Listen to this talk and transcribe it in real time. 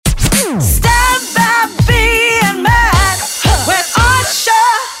Stav, Abby, and Matt with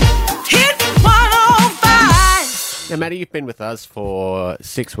Osher. Hit 105. Now, Maddie, you've been with us for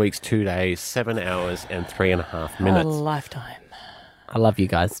 6 weeks, 2 days, 7 hours, and 3.5 minutes. A lifetime. I love you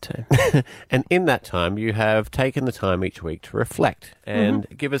guys too. And in that time, you have taken the time each week to reflect and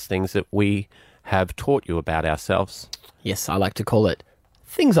give us things that we have taught you about ourselves. Yes, I like to call it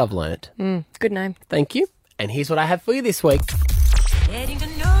Things I've Learned. Good name. Thank you. And here's what I have for you this week. Getting to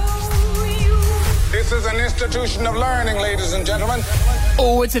know you. This is an institution of learning, ladies and gentlemen.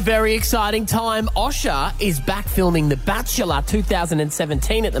 Oh, it's a very exciting time. Osher is back filming The Bachelor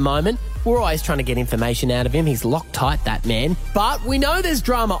 2017 at the moment. We're always trying to get information out of him. He's Loctite, that man. But we know there's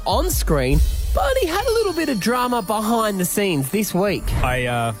drama on screen, but he had a little bit of drama behind the scenes this week.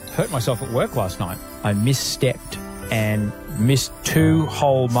 I hurt myself at work last night. I misstepped and missed 2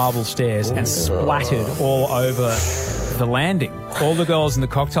 whole marble stairs and splattered all over the landing. All the girls in the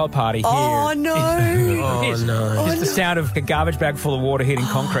cocktail party here. Oh, no. Oh, no. Just the sound of a garbage bag full of water hitting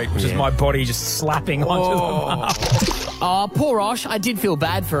concrete, which is my body just slapping onto the marble. Oh, poor Osh. I did feel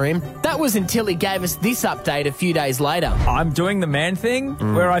bad for him. That was until he gave us this update a few days later. I'm doing the man thing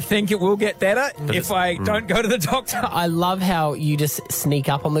where I think it will get better if I don't go to the doctor. I love how you just sneak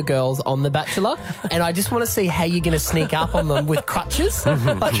up on the girls on The Bachelor, and I just want to see how you're going to sneak up on them with crutches.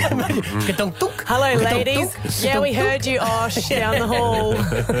 Hello, ladies. Yeah, we heard you, Osh, down the hall.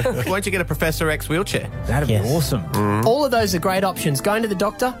 Why don't you get a Professor X wheelchair? That'd be awesome. All of those are great options. Going to the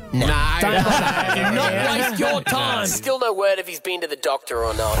doctor? No. Don't No. not waste your time. Still no word if he's been to the doctor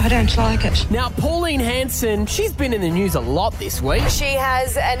or not. I don't like it. Now, Pauline Hanson, she's been in the news a lot this week. She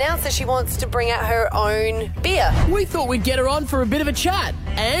has announced that she wants to bring out her own beer. We thought we'd get her on for a bit of a chat.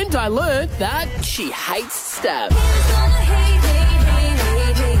 And I learned that she hates Stav.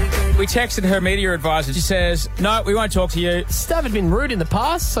 We texted her media advisor. She says, no, we won't talk to you. Stav had been rude in the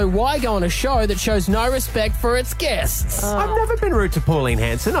past, so why go on a show that shows no respect for its guests? I've never been rude to Pauline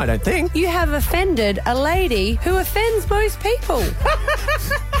Hanson, I don't think. You have offended a lady who offends most people.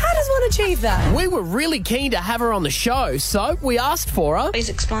 How does one achieve that? We were really keen to have her on the show, so we asked for her Please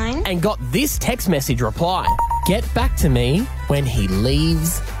explain. and got this text message reply. Get back to me when he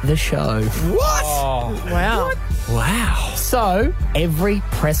leaves the show. What? Wow. Wow. So, every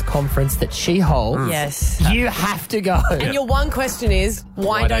press conference that she holds, Yes. you have to go. And your one question is,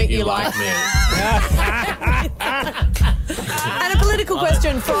 why don't you like me? And a political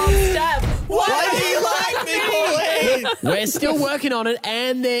question from Stav. Why do you like me, Pauline? We're still working on it,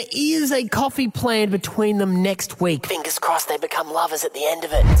 and there is a coffee planned between them next week. Fingers crossed they become lovers at the end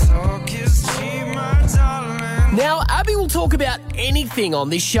of it. Now, Abby will talk about anything on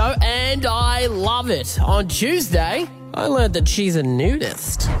this show, and I love it. On Tuesday, I learned that she's a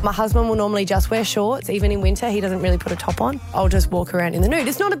nudist. My husband will normally just wear shorts. Even in winter, he doesn't really put a top on. I'll just walk around in the nude.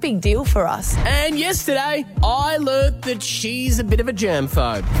 It's not a big deal for us. And yesterday, I learned that she's a bit of a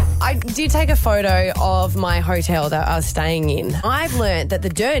germphobe. I did take a photo of my hotel that I was staying in. I've learned that the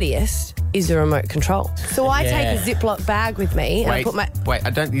dirtiest is the remote control. So I take a Ziploc bag with me and I put my... Wait,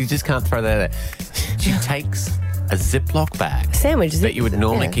 you just can't throw that there. She takes a Ziploc bag Sandwich. that you would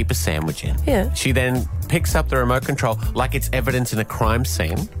normally Yeah. keep a sandwich in. Yeah. She then picks up the remote control like it's evidence in a crime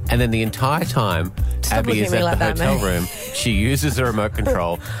scene, and then the entire time Abby looking is at me at like the that, hotel mate. room, she uses the remote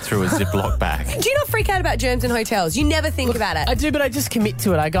control through a Ziploc bag. Do you not freak out about germs in hotels? You never think about it. I do, but I just commit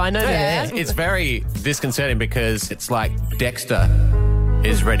to it. I go, I know that. It's very disconcerting because it's like Dexter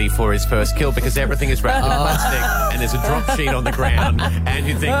is ready for his first kill because everything is wrapped in plastic and there's a drop sheet on the ground and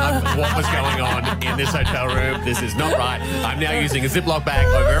you think, what was going on in this hotel room? This is not right. I'm now using a Ziploc bag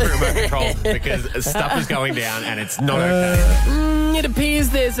over every remote control because stuff is going down and it's not okay. It appears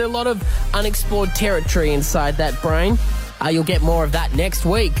there's a lot of unexplored territory inside that brain. You'll get more of that next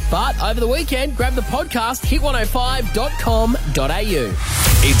week. But over the weekend, grab the podcast, hit105.com.au.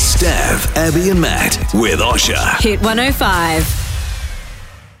 It's Stav, Abby and Matt with Osher. Hit 105.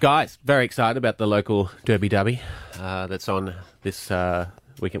 Guys, very excited about the local Derby Dubby that's on this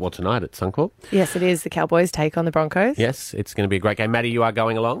weekend. Well, tonight at Suncorp. Yes, it is. The Cowboys take on the Broncos. Yes, it's going to be a great game. Maddie, you are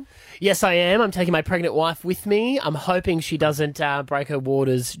going along? Yes, I am. I'm taking my pregnant wife with me. I'm hoping she doesn't break her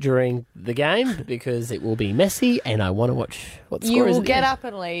waters during the game because it will be messy and I want to watch what the You score is. will at the get end. up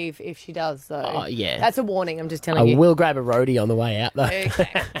and leave if she does, though. Oh, yeah. That's a warning, I'm just I telling you. will grab a roadie on the way out, though.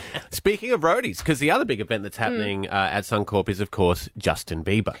 Okay. Speaking of roadies, because the other big event that's happening at Suncorp is, of course, Justin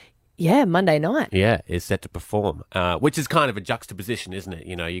Bieber. Yeah, Monday night. Yeah, is set to perform, which is kind of a juxtaposition, isn't it?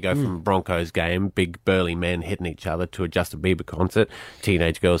 You know, you go from a Broncos game, big burly men hitting each other, to a Justin Bieber concert,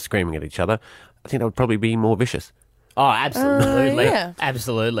 teenage girls screaming at each other. I think that would probably be more vicious. Oh, absolutely. Yeah.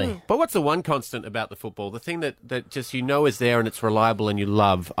 Absolutely. But what's the one constant about the football? The thing that just you know is there and it's reliable and you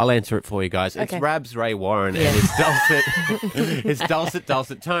love. I'll answer it for you guys. It's Okay. Rabs Ray Warren and his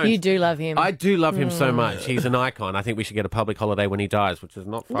dulcet tones. You do love him. I do love him so much. He's an icon. I think we should get a public holiday when he dies, which is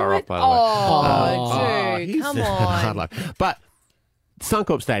not far off, by the way. Dude, he's come a hard on. life. But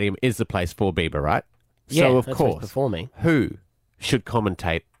Suncorp Stadium is the place for Bieber, right? Yeah, so, of that's where he's course, performing. who should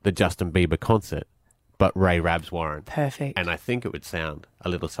commentate the Justin Bieber concert but Ray Rabs Warren? Perfect. And I think it would sound a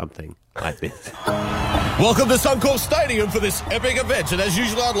little something like this. Welcome to Suncorp Stadium for this epic event, and as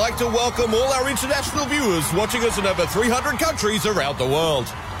usual, I'd like to welcome all our international viewers watching us in over 300 countries around the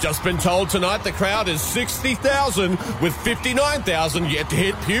world. Just been told tonight the crowd is 60,000, with 59,000 yet to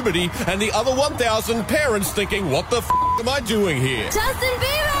hit puberty, and the other 1,000 parents thinking, what the am I doing here? Justin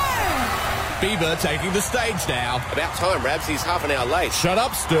Bieber! Bieber taking the stage now. About time, Rabs. He's half an hour late. Shut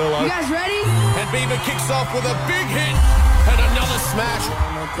up, Sterlo. You guys ready? And Bieber kicks off with a big hit. And another smash.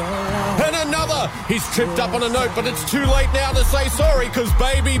 And another. He's tripped up on a note, but it's too late now to say sorry, because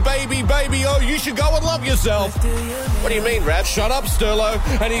baby, oh, you should go and love yourself. What do you mean, Rabs? Shut up, Sterlo.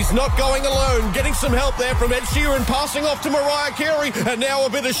 And he's not going alone. Getting some help there from Ed Sheeran, passing off to Mariah Carey, and now a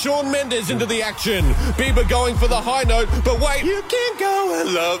bit of Shawn Mendes into the action. Bieber going for the high note, but wait. You can go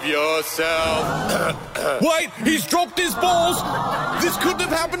and love yourself. Wait, he's dropped his balls. This couldn't have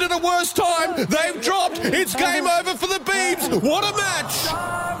happened at a worse time. They've dropped. It's game over for the Biebs. What a match.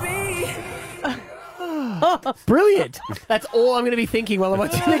 Brilliant. That's all I'm going to be thinking while I'm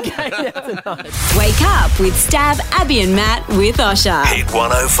watching the game now tonight. Wake up with Stav, Abby and Matt with Osher. Hit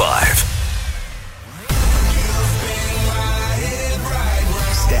 105.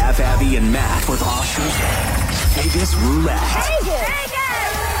 Stav, Abby, and Matt with Osher's Vegas Roulette.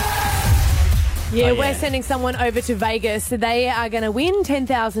 Yeah, we're sending someone over to Vegas. So they are going to win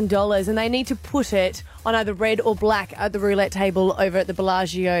 $10,000 and they need to put it on either red or black at the roulette table over at the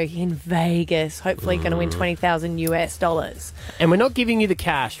Bellagio in Vegas. Hopefully going to win $20,000. And we're not giving you the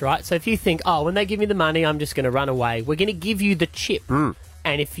cash, right? So if you think, oh, when they give me the money, I'm just going to run away, we're going to give you the chip. And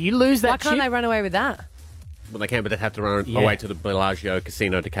if you lose that Why can't chip... they run away with that? Well, they can, but they'd have to run away to the Bellagio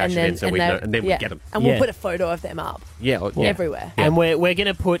casino to cash it in, so and then we'd get them. And we'll put a photo of them up everywhere. And we're going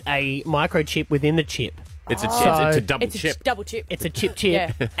to put a microchip within the chip. It's a chip. It's a double It's chip. a double chip. It's a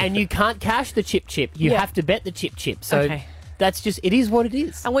chip. And you can't cash the chip. You have to bet the chip. So that's just, it is what it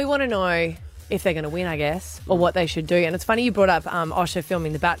is. And we want to know if they're going to win, I guess, or what they should do. And it's funny you brought up Osher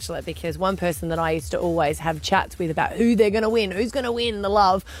filming The Bachelor, because one person that I used to always have chats with about who they're going to win, who's going to win the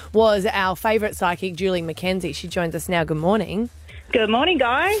love, was our favourite psychic, Julie McKenzie. She joins us now. Good morning. Good morning,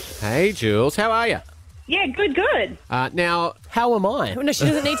 guys. Hey, Jules. How are you? Yeah, good. Now, how am I? No, she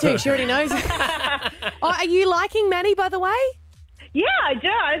doesn't need to. She already knows. Are you liking Maddie, by the way? Yeah, I do.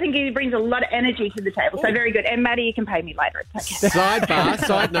 I think he brings a lot of energy to the table, so very good. And Maddie, you can pay me later. It's okay.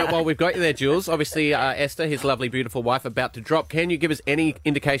 side note, while we've got you there, Jules, obviously Esther, his lovely, beautiful wife, about to drop. Can you give us any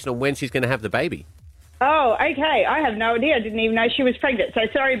indication on when she's going to have the baby? Oh, okay. I have no idea. I didn't even know she was pregnant. So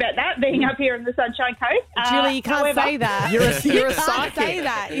sorry about that, being up here on the Sunshine Coast. Julie, you can't say that. You're a you can't psychic. say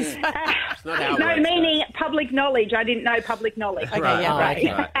that. No, meaning public knowledge. I didn't know public knowledge.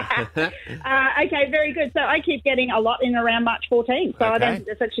 Okay, okay, very good. So I keep getting a lot in around March 14th, so I don't think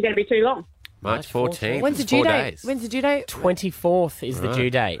that's actually going to be too long. March 14th. When's the due date? When's the due date? 24th is the due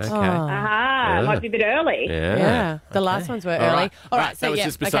date. Okay. Aha, might be a bit early. Yeah. The last ones were early. All right, so that was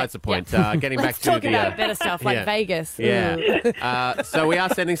just besides the point. Getting back to talk about better stuff like Vegas. Yeah. So we are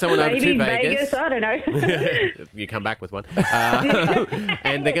sending someone over to Vegas. I don't know. You come back with one.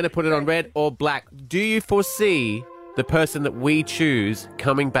 And they're going to put it on red or black. Do you foresee the person that we choose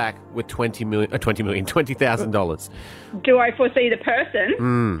coming back with $20,000? Do I foresee the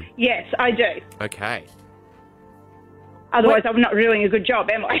person? Yes, I do. Okay. Otherwise, I'm not doing a good job,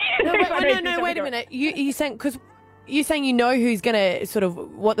 am I? No, wait a minute. You saying, because you're saying you know who's going to sort of,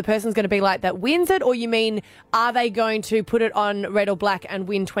 what the person's going to be like that wins it, or you mean are they going to put it on red or black and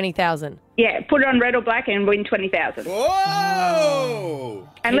win 20,000? Yeah, put it on red or black and win 20,000. Whoa!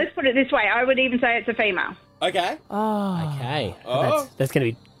 And let's put it this way. I would even say it's a female. Okay. Oh. Okay. That's going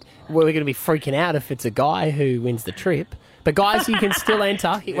to be... Well, we're going to be freaking out if it's a guy who wins the trip. But guys, you can still enter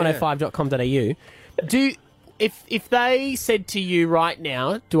hit105.com.au. If they said to you right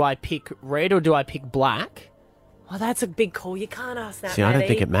now, do I pick red or do I pick black? Oh, that's a big call. You can't ask that, See, I don't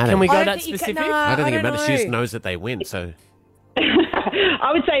think it matters. Can we go that specific? I don't think it matters. She just knows that they win, so...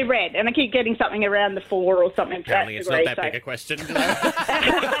 I would say red, and I keep getting something around the 4 or something. Apparently it's not that big a question. But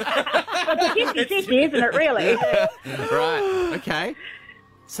it's 50-50, isn't it, really? Right, okay.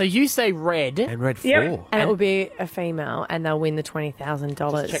 So you say red. And red Yep. 4. And it will be a female, and they'll win the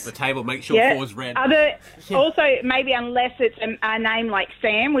 $20,000. Check the table, make sure Yeah. 4's red. Also, maybe unless it's a name like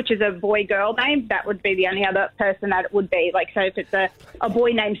Sam, which is a boy-girl name, that would be the only other person that it would be. Like, so if it's a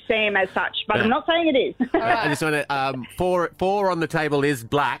boy named Sam as such, but I'm not saying it is. I just want to, four on the table is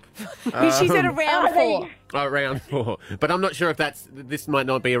black. She said around 4. Oh, round 4. But I'm not sure if this might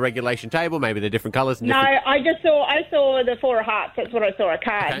not be a regulation table. Maybe they're different colours. And No, different... I saw the 4 of hearts. That's what I saw, a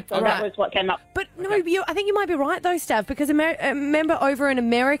card. Okay. So that was what came up. But no, I think you might be right though, Stav, because remember over in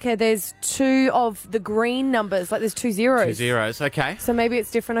America there's 2 of the green numbers, like there's 2 zeros. 2 zeros, okay. So maybe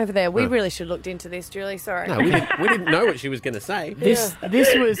it's different over there. We really should have looked into this, Julie. Sorry. No, we didn't know what she was going to say. This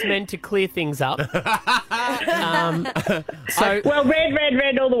was meant to clear things up. Well,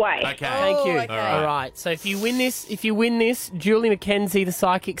 red all the way. Okay. Thank you. okay. All right. So if you win this, Julie McKenzie, the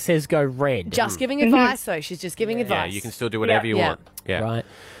psychic, says go red. Just giving advice, though. She's just giving Yeah, advice. you can still do whatever you want. Yeah. Right.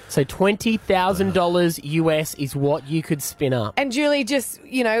 So $20,000 US is what you could spin up. And Julie, just,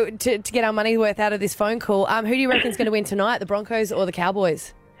 to get our money worth out of this phone call, who do you reckon's going to win tonight, the Broncos or the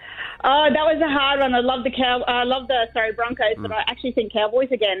Cowboys? Oh, that was a hard one. I love the Broncos, but I actually think Cowboys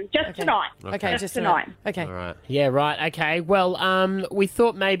again. Just tonight. Okay, just tonight. Okay. All right. Yeah, right. Okay. Well, we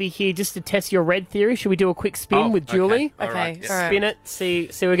thought maybe here just to test your red theory, should we do a quick spin with Julie? All right. Okay, all right. Spin it. See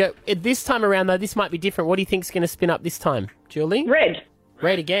we go. This time around though, this might be different. What do you think's going to spin up this time, Julie? Red.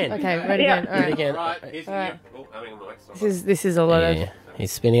 Red again. Okay, ready Yeah. again. All Red right. again. All right. Here's All right. the This is a lot of... Yeah,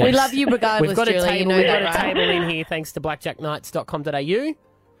 he's spinning. We love you regardless, We've got a Julie. table. You know We've that, got a right? table in here thanks to blackjacknights.com.au.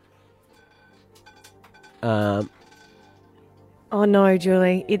 Oh no,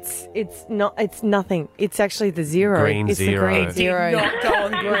 Julie! It's not. It's nothing. It's actually the zero. Green it's zero. the green It zero. did not go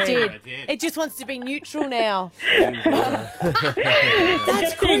on green. It did. It did. It just wants to be neutral now. Just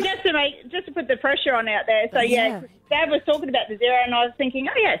to put the pressure on out there. So Yeah. Dad was talking about the zero, and I was thinking,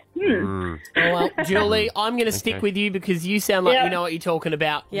 oh yes, Oh, well, Julie, I'm going to stick with you because you sound like Yeah. you know what you're talking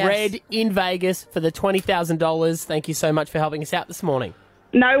about. Yes. Red in Vegas for the $20,000. Thank you so much for helping us out this morning.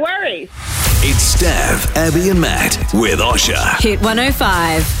 no worries. It's Stav, Abby and Matt with Osher. Hit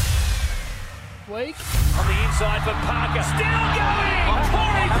 105. Week. On the inside for Parker. Still going.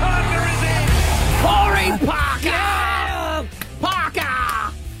 Corey Parker is in. Corey Parker!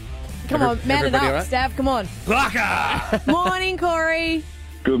 Parker! Come on, man it up, everybody all right? Stav. Come on. Parker. Morning, Corey.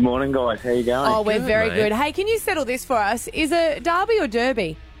 Good morning, guys. How you going? Oh, we're very mate. good. Hey, can you settle this for us? Is it Derby or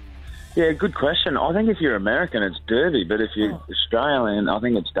Derby? Yeah, good question. I think if you're American, it's Derby, but if you're Australian, I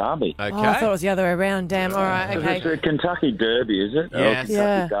think it's Derby. Okay. Oh, I thought it was the other way around. Damn. All right. It's Okay. a Kentucky Derby, is it? Yes. Or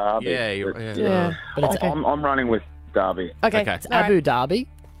Yeah. Kentucky Derby. Yeah, Yeah. But it's, I'm running with Derby. Okay. Okay. it's All right. Abu Dhabi.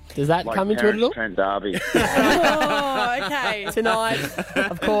 Does that Like come into it at all? Trent Derby. Oh, okay. Tonight,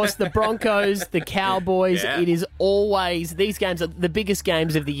 of course, the Broncos, the Cowboys. Yeah. It is always, these games are the biggest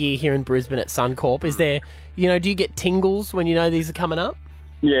games of the year here in Brisbane at Suncorp. Is there, do you get tingles when you know these are coming up?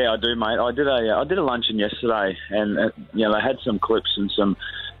 Yeah, I do, mate. I did a luncheon yesterday, and they had some clips and some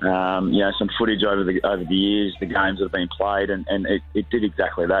some footage over the years, the games that have been played, and it did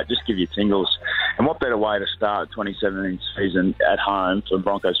exactly that. Just give you tingles. And what better way to start the 2017 season at home for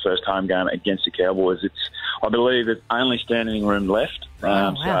Broncos' first home game against the Cowboys? I believe it's only standing room left.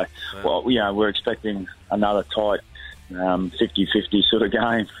 wow. So, we're expecting another tight 50-50 sort of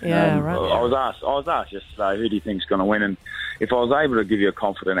game. Yeah, right. I was asked yesterday, who do you think's going to win? And if I was able to give you a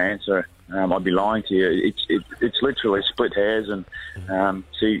confident answer, I'd be lying to you. It's literally split hairs and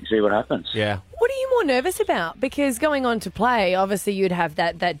see what happens. Yeah. What are you more nervous about? Because going on to play, obviously you'd have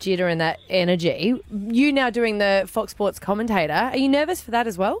that jitter and that energy. You now doing the Fox Sports commentator. Are you nervous for that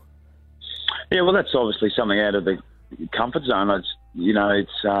as well? Yeah, well, that's obviously something out of the comfort zone.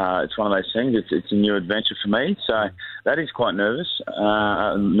 It's one of those things. It's a new adventure for me, so that is quite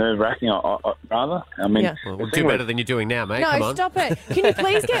nerve-wracking. Rather. I mean, Yeah. Well, we'll do better than you're doing now, mate. Come No, on. stop it. Can you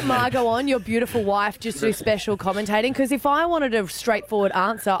please get Margot on, your beautiful wife, just to do special commentating? Because if I wanted a straightforward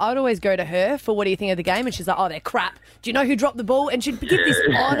answer, I'd always go to her for what do you think of the game? And she's like, oh, they're crap. Do you know who dropped the ball? And she'd give this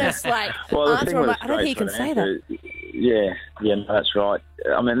honest Well, the answer. thing I'm with like, I don't think you can say that. Yeah, no, that's right.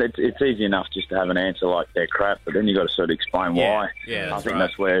 I mean, it's easy enough just to have an answer like they're crap, but then you've got to sort of explain why. Yeah, I that's think right.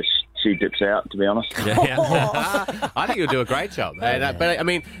 that's where she dips out, to be honest. Yeah. I think you'll do a great job. But I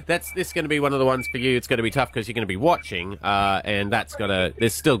mean, this is going to be one of the ones for you. It's going to be tough because you're going to be watching, and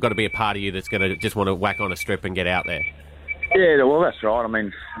there's still got to be a part of you that's going to just want to whack on a strip and get out there. Yeah, well, that's right. I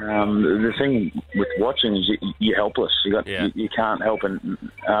mean, the thing with watching is you're helpless. You can't help it.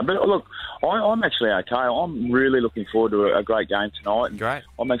 But look, I'm actually okay. I'm really looking forward to a great game tonight. Great.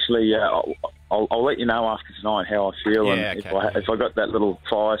 I'm actually. I'll let you know after tonight how I feel Yeah, and okay. if I got that little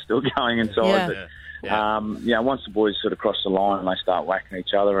fire still going inside. Yeah. But, once the boys sort of cross the line, they start whacking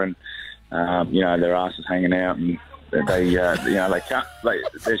each other, and their asses hanging out, and they can't.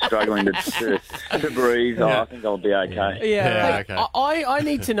 They're struggling to breathe. Yeah. I think I'll be okay. Okay. I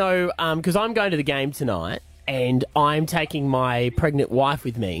need to know because I'm going to the game tonight, and I'm taking my pregnant wife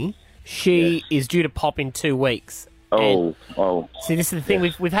with me. She is due to pop in 2 weeks. Oh. See, this is the thing.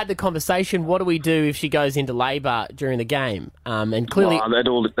 We've had the conversation. What do we do if she goes into labour during the game? And clearly,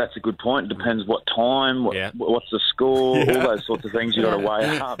 that's a good point. Depends what time, what's the score, all those sorts of things you got to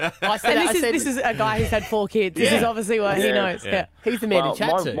weigh up. This is a guy who's had 4 kids. This is obviously what he knows. Yeah. He's the man to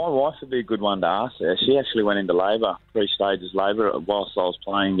chat to. My wife would be a good one to ask her. She actually went into labour, 3 stages labour, whilst I was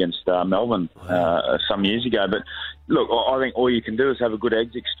playing against Melbourne some years ago. But look, I think all you can do is have a good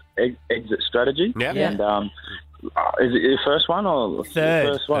exit strategy. Yeah. And is it your first one or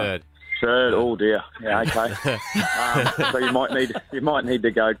third? First one? Third. Oh dear. Yeah. Okay. So you might need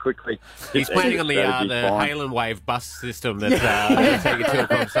to go quickly. He's planning on the Halen Wave bus system that's take you to and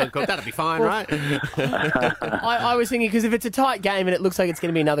from Suncorp. That'll be fine, right? I was thinking because if it's a tight game and it looks like it's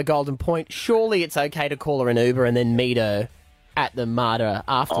going to be another golden point, surely it's okay to call her an Uber and then meet her at the Marta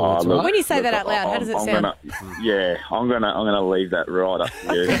afterwards. Look, when you say that out loud, how does it sound? I'm gonna leave that right up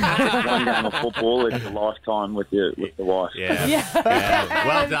to you. One game of football, it's a lifetime with the wife. Yeah.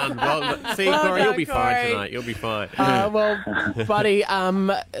 Well done. See, Corey, you'll be fine tonight. You'll be fine. Well, buddy,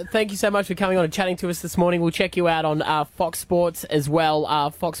 thank you so much for coming on and chatting to us this morning. We'll check you out on Fox Sports as well.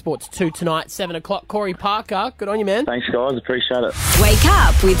 Fox Sports 2 tonight, 7 o'clock. Corey Parker, good on you, man. Thanks, guys. Appreciate it. Wake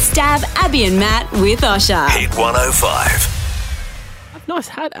up with Stav, Abby and Matt with Osher. Hit 105. Nice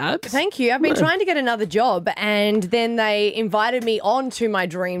hat, Abs. Thank you. I've been trying to get another job, and then they invited me on to my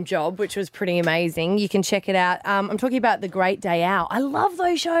dream job, which was pretty amazing. You can check it out. I'm talking about The Great Day Out. I love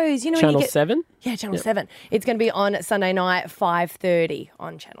those shows. You know, Channel 7? Yeah, Channel 7. It's going to be on Sunday night, 5:30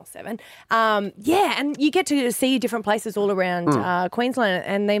 on Channel 7. And you get to see different places all around Queensland,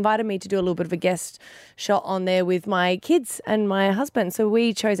 and they invited me to do a little bit of a guest shot on there with my kids and my husband. So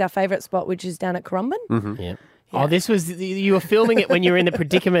we chose our favourite spot, which is down at Currumbin. Mm-hmm. Yeah. Oh, this was, you were filming it when you were in the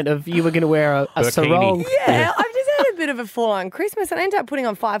predicament of you were going to wear a sarong. Yeah, I've just had a bit of a full-on Christmas and I ended up putting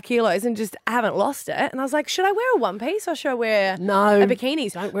on 5 kilos and just haven't lost it. And I was like, should I wear a one-piece or should I wear a bikini?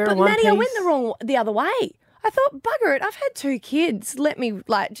 Don't wear a one-piece. Maddie, I went the other way. I thought, bugger it, I've had 2 kids. Let me,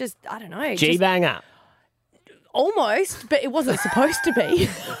 I don't know. G-banger. Almost, but it wasn't supposed to be.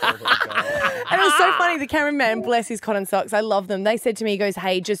 And it was so funny. The cameraman, bless his cotton socks, I love them. They said to me, he goes,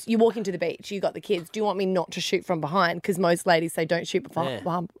 hey, you walk into the beach, you got the kids. Do you want me not to shoot from behind? Because most ladies say don't shoot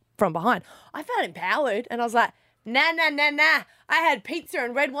from behind. I felt empowered and I was like, nah. I had pizza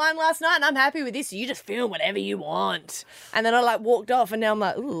and red wine last night and I'm happy with this. You just film whatever you want. And then I walked off and now I'm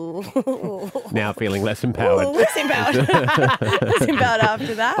like, ooh. Now feeling less empowered. Less empowered. Less empowered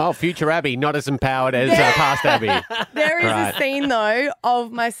after that. Oh, future Abby, not as empowered as past Abby. There is a scene, though,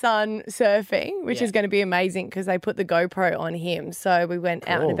 of my son surfing, which is going to be amazing because they put the GoPro on him. So we went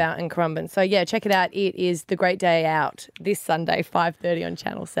out and about in Currumbin. So, yeah, check it out. It is The Great Day Out this Sunday, 5:30 on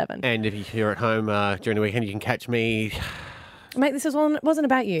Channel 7. And if you're at home during the weekend, you can catch me. Mate, this wasn't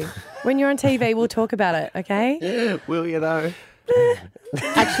about you. When you're on TV, we'll talk about it, okay? Will you, though?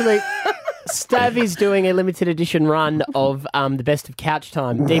 Actually, Stav is doing a limited edition run of the Best of Couch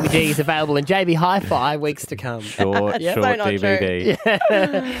Time. DVD is available in JB Hi-Fi weeks to come. Short DVD. Yeah.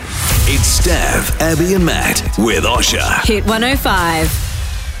 It's Stav, Abby and Matt with Osher. Hit 105.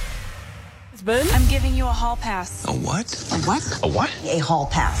 I'm giving you a hall pass. A what? A what? A what? A hall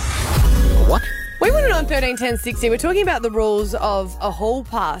pass. What? We want it on 131060. We're talking about the rules of a hall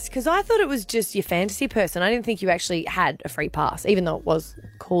pass because I thought it was just your fantasy person. I didn't think you actually had a free pass, even though it was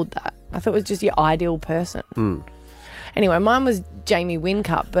called that. I thought it was just your ideal person. Anyway, mine was Jamie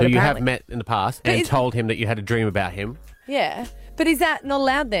Whincup. But who you have met in the past and told him that you had a dream about him. Yeah. But is that not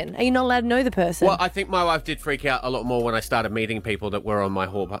allowed then? Are you not allowed to know the person? Well, I think my wife did freak out a lot more when I started meeting people that were on my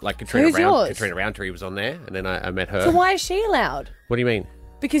hall. Like Katrina Who's yours? Katrina Roundtree was on there, and then I met her. So why is she allowed? What do you mean?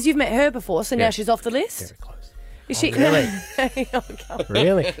 Because you've met her before, so now she's off the list? Very close. Is she really?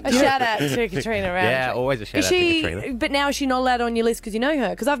 Really? A shout out to Katrina Roundtree. Yeah, always a shout out to Katrina. But now is she not allowed on your list because you know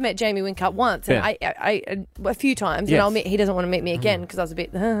her? Because I've met Jamie Whincup once, and I a few times, and I'll admit he doesn't want to meet me again because I was a bit,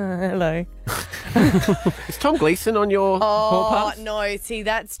 hello. Is Tom Gleeson on your hall pass? Oh, no. See,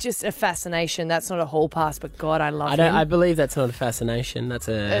 that's just a fascination. That's not a hall pass, but God, I love him. I believe that's not a fascination. That's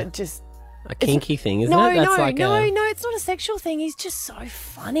a kinky thing, isn't no, it? That's no, like no, it's not a sexual thing. He's just so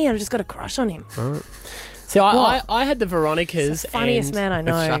funny. I've just got a crush on him. Right. So I had the Veronicas, the funniest man I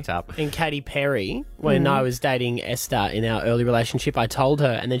know. Shut up. And Katy Perry when I was dating Esther in our early relationship. I told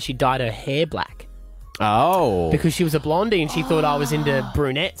her, and then she dyed her hair black. Oh, because she was a blondie and she thought I was into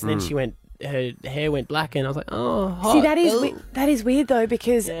brunettes, and then she went her hair went black, and I was like, oh, hot. See, that Ooh. is weird though,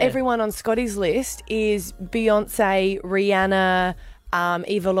 because everyone on Scotty's list is Beyonce, Rihanna,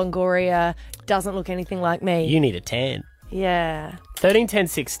 Eva Longoria. Doesn't look anything like me. You need a tan. Yeah. 13, 10,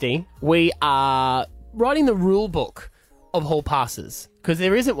 60. We are writing the rule book of hall passes, because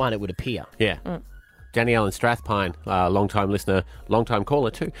there isn't one, it would appear. Yeah. Danielle in Strathpine, long-time listener, long-time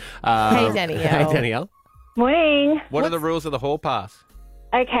caller too. Hey, Danielle. Hey, Danielle. Morning. What are the rules of the hall pass?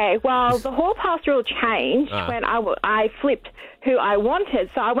 Okay, well, the hall pass rule changed when I flipped who I wanted.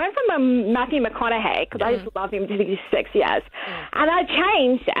 So I went from Matthew McConaughey, because I just love him to be sexy as. And I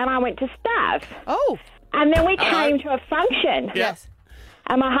changed and I went to Stav. Oh. And then we came to a function. Yes.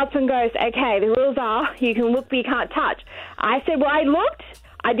 And my husband goes, okay, the rules are you can look but you can't touch. I said, well, I looked.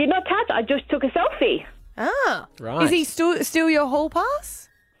 I did not touch. I just took a selfie. Ah. Right. Is he still your hall pass?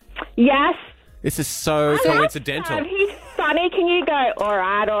 Yes. This is so coincidental. He's funny. Can you go, all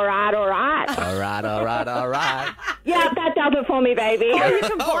right, all right, all right? All right, all right, all right. Yeah, that does it for me, baby. Oh, you're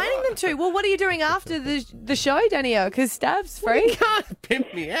combining them two. Well, what are you doing after the show, Danielle? Because Stav's free. You can't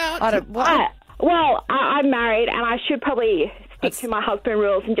pimp me out. I don't. What? I'm married, and I should probably stick to my husband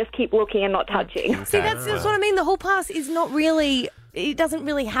rules and just keep looking and not touching. See, that's what I mean. The hall pass is not really. It doesn't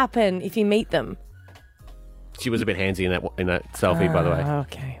really happen if you meet them. She was a bit handsy in that selfie, by the way.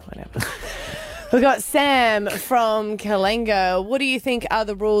 Okay, whatever. We've got Sam from Kalenga. What do you think are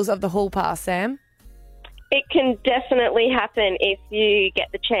the rules of the hall pass, Sam? It can definitely happen if you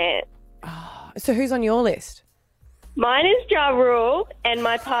get the chance. So who's on your list? Mine is Ja Rule, and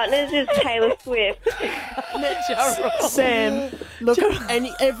my partner's is Taylor Swift. Sam, look, and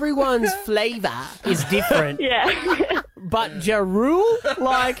everyone's flavour is different. Yeah. But Ja Rule,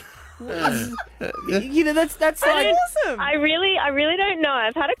 like, you know, that's like awesome. I really don't know.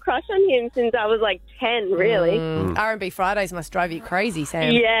 I've had a crush on him since I was like 10, really. R&B Fridays must drive you crazy,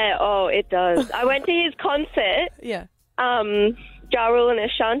 Sam. Yeah, it does. I went to his concert, Yeah. Ja Rule and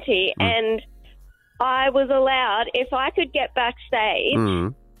Ashanti, and I was allowed, if I could get backstage,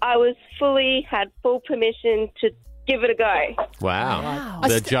 I had full permission to give it a go. Wow.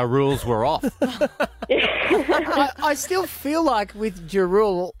 The Ja rules were off. I still feel like with Ja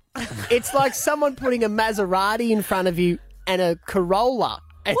Rule, it's like someone putting a Maserati in front of you and a Corolla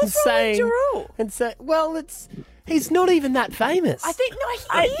and What's wrong with Ja Rule? and say, well, he's not even that famous. I think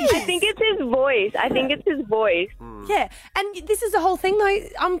I think it's his voice. Yeah, and this is the whole thing, though.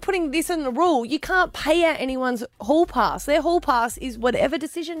 I'm putting this in the rule. You can't pay out anyone's hall pass. Their hall pass is whatever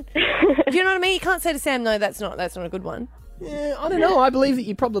decision. Do you know what I mean? You can't say to Sam, no, that's not a good one. Yeah, I don't know. I believe that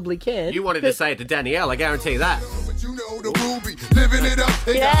you probably can. You wanted to say it to Danielle, I guarantee that.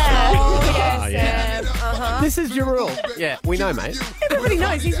 Yeah, Sam. This is Ja Rule. Yeah, we know, mate. Everybody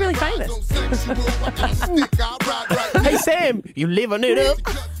knows he's really famous. Hey, Sam, you living it up?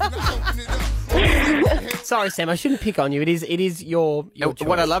 Sorry, Sam, I shouldn't pick on you. It is your choice.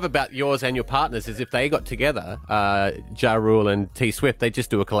 What I love about yours and your partners is if they got together, Ja Rule and T Swift, they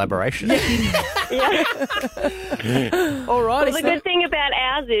just do a collaboration. Yeah. All right. Well, the good thing about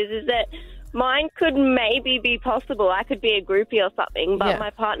ours is that mine could maybe be possible. I could be a groupie or something, but my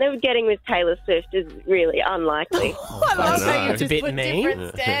partner getting with Taylor Swift is really unlikely. I love how you It's a just bit put mean.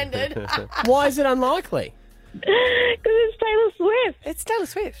 different standard. Why is it unlikely? Because it's Taylor Swift. It's Taylor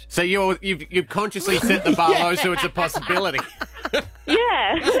Swift. So you've consciously set the bar low so it's a possibility.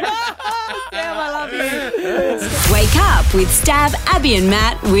 Yeah. Sam, I love you. Wake up with Stav, Abby and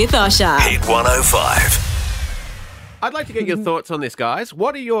Matt with Osher. Hit 105. I'd like to get your thoughts on this, guys.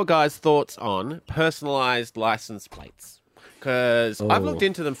 What are your guys' thoughts on personalised license plates? Because I've looked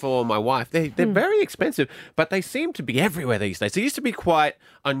into them for my wife. They're very expensive, but they seem to be everywhere these days. They used to be quite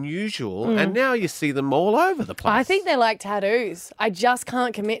unusual, and now you see them all over the place. I think they're like tattoos. I just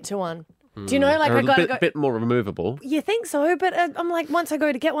can't commit to one. Do you know, like, They're I got to a bit more removable. You think so, but I'm like, once I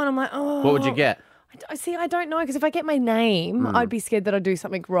go to get one, I'm like, oh. What would you get? See, I don't know, because if I get my name, I'd be scared that I'd do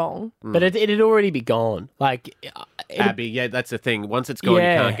something wrong. But it'd already be gone. Like, Abby, yeah, that's the thing. Once it's gone, you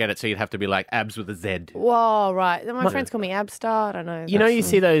can't get it, so you'd have to be like Abs with a Z. Whoa, right. My friends call me Abstar. I don't know. You know, you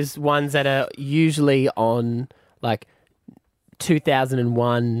see those ones that are usually on, like,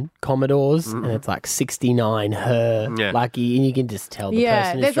 2001 Commodores, and it's like 69 her. Yeah. Like, you can just tell the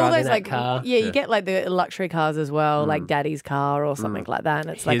person who's there's all driving those that like car. you get like the luxury cars as well, like Daddy's car or something like that,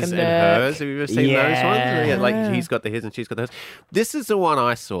 and it's like His a and Merc. hers. Have you ever seen those ones? Yeah, like he's got the his and she's got the hers. This is the one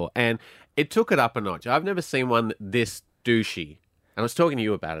I saw, and it took it up a notch. I've never seen one this douchey. And I was talking to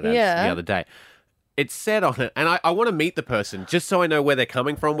you about it the other day. It said on it, and I want to meet the person just so I know where they're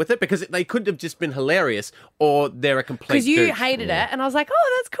coming from with it, because they could have just been hilarious or they're a complete Because you douche. hated it, and I was like,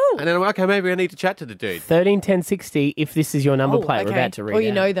 oh, that's cool. And then I'm like, okay, maybe I need to chat to the dude. 131060, if this is your number plate, we're about to read Or you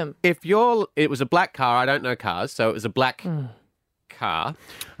out. know them. If it was a black car, I don't know cars, so it was a black car.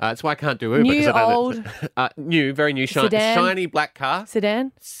 That's why I can't do Uber. New, 'cause I don't old? New, very new, Sedan? shiny black car.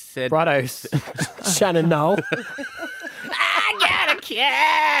 Sedan? Righto, Shannon Knoll. I got a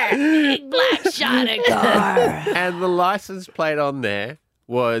car. Big black shiny car. And the license plate on there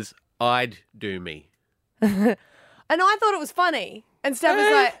was I'd do me. And I thought it was funny. And Stav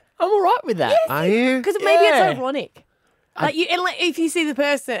was like, I'm all right with that. Are you? because maybe Yeah. it's ironic. Like if you see the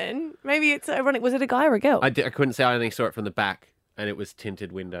person, maybe it's ironic. Was it a guy or a girl? I couldn't say I only saw it from the back, and it was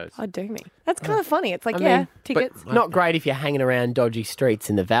tinted windows. I'd do me. That's kind of funny. It's like, I yeah, mean, tickets. Not great if you're hanging around dodgy streets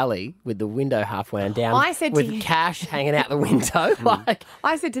in the valley with the window half wound down. I said to with you- cash hanging out the window. Like,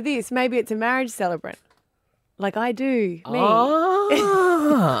 I said to this, maybe it's a marriage celebrant. Like I do me.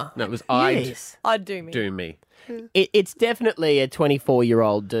 ah, No, it was yes. I'd do me. do me. It's definitely a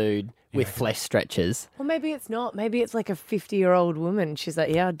 24-year-old dude with flesh stretchers. Or maybe it's not. Maybe it's like a 50-year-old woman. She's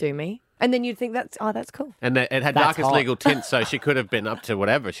like, yeah, I'd do me. And then you'd think that's cool. And it had That's darkest hot. legal tint, so she could have been up to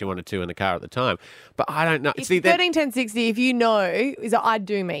whatever she wanted to in the car at the time. But I don't know. It's See, that 13, 10, 60, if you know, is that I'd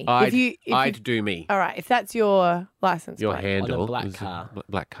do me. I'd if do me. All right, if that's your license Your plate. handle On a black is car.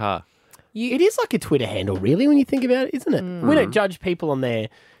 Black car. It is like a Twitter handle, really, when you think about it, isn't it? We don't judge people on their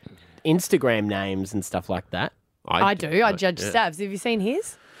Instagram names and stuff like that. I do. I judge Stavs. Have you seen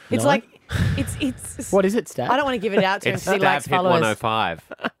his? It's No. like, it's What is it, Stav? I don't want to give it out to him It's because he likes Stav Hit followers. 105.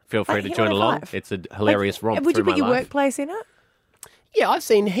 Feel free to Hit join along. 105. It's a hilarious romp Would you through put your my life. workplace in it? Yeah, I've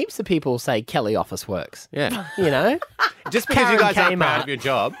seen heaps of people say Kelly Office Works. Yeah. You know? Just because you Karen guys aren't Kmart. proud of your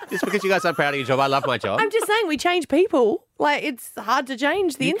job. Just because you guys aren't proud of your job. I love my job. I'm just saying we change people. Like, it's hard to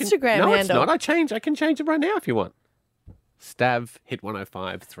change the You can- Instagram no, handle. it's not. I can change it right now if you want. Stav Hit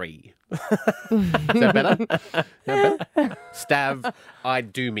 105 3. Is that better? Stav I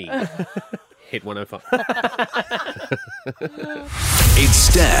do me. Hit 105. It's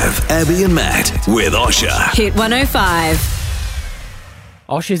Stav, Abby, and Matt with Osher. Hit 105.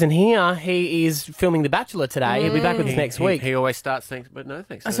 Osh isn't here. He is filming The Bachelor today. He'll be back with us next week. He always starts things, but no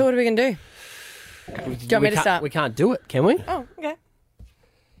thanks. So what are we going to do? Do you want me to start? We can't do it, can we? Oh, okay.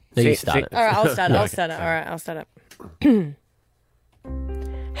 No, you See- start it. All right, I'll start it. I'll start it. All right, I'll start it.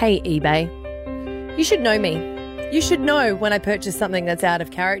 Hey, eBay. You should know me. You should know when I purchase something that's out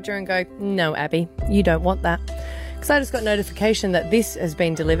of character and go, no, Abby, you don't want that. Because I just got notification that this has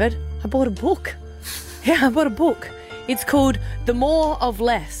been delivered. I bought a book. Yeah, I bought a book. It's called The More of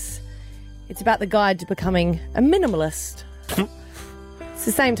Less. It's about the guide to becoming a minimalist. It's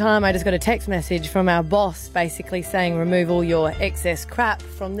the same time I just got a text message from our boss basically saying remove all your excess crap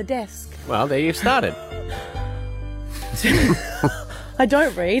from the desk. Well, there you've started. I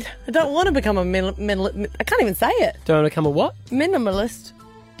don't read. I don't want to become a minimalist. I can't even say it. Don't want to become a what? Minimalist.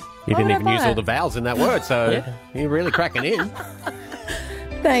 You Why didn't would I even use buy all it? the vowels in that word, so you're really cracking in.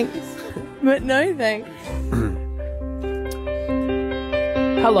 Thanks. But no thanks.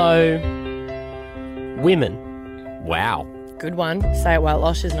 Hello, women. Wow. Good one. Say it while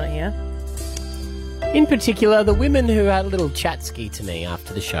Osher's not here. In particular, the women who had a little chat-ski to me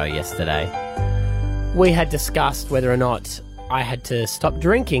after the show yesterday. We had discussed whether or not I had to stop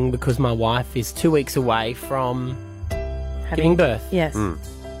drinking because my wife is 2 weeks away from giving birth. Yes.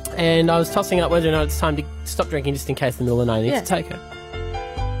 And I was tossing up whether or not it's time to stop drinking just in case the middle of the night I need Yeah. to take her.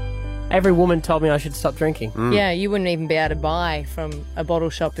 Every woman told me I should stop drinking. Yeah, you wouldn't even be able to buy from a bottle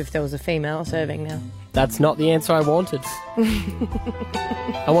shop if there was a female serving now. That's not the answer I wanted.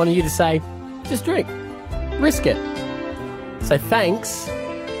 I wanted you to say, just drink. Risk it. So thanks,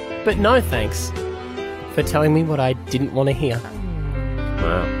 but no thanks for telling me what I didn't want to hear.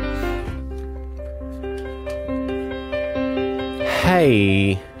 Wow.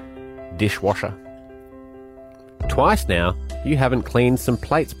 Hey, dishwasher. Twice now, you haven't cleaned some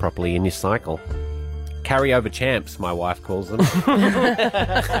plates properly in your cycle. Carryover champs, my wife calls them.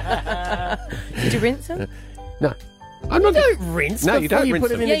 Did you rinse them? No. I'm not. Don't rinse No, you before don't you rinse put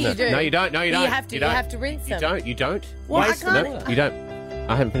them them. in Yeah, the... you do. No, you don't. No, you don't. You have to. You have to rinse You them. don't. You don't. Well, I Waste- can't- No, you don't.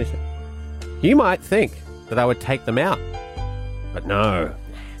 I haven't finished it. You might think that I would take them out, but no.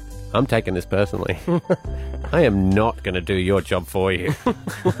 I'm taking this personally. I am not going to do your job for you.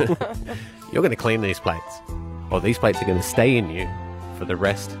 You're going to clean these plates, or these plates are going to stay in you for the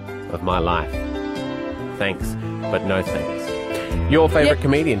rest of my life. Thanks, but no thanks. Your favourite Yep.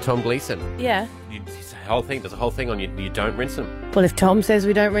 comedian, Tom Gleeson. Yeah. It's a whole thing. There's a whole thing on you don't rinse them. Well, if Tom says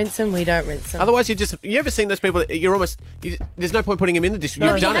we don't rinse them, we don't rinse them. Otherwise, you ever seen those people that there's no point putting them in the dish.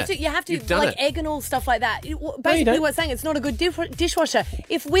 No, You've done it. You have to You've done like it. egg and all stuff like that. Basically, what it's saying, it's not a good dishwasher.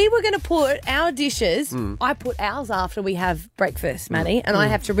 If we were going to put our dishes, I put ours after we have breakfast, Maddie, and I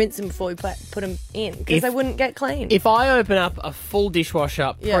have to rinse them before we put them in because they wouldn't get clean. If I open up a full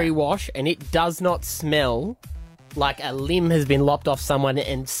dishwasher pre-wash and it does not smell like a limb has been lopped off someone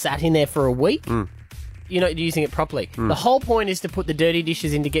and sat in there for a week, you're not using it properly. The whole point is to put the dirty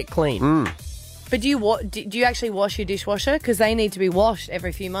dishes in to get clean. But do you actually wash your dishwasher? Because they need to be washed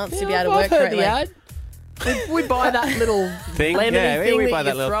every few months to be able to work correctly. We buy that little thing. lemony thing we that buy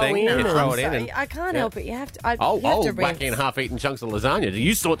that you little throw thing. in. You throw it in. And, I can't help it. You have to. You have I'll to whack rinse. in half-eaten chunks of lasagna.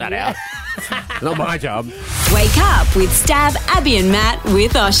 You sort that out. Not my job. Wake up with Stav, Abby and Matt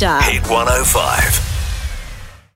with Osher. Hit 105.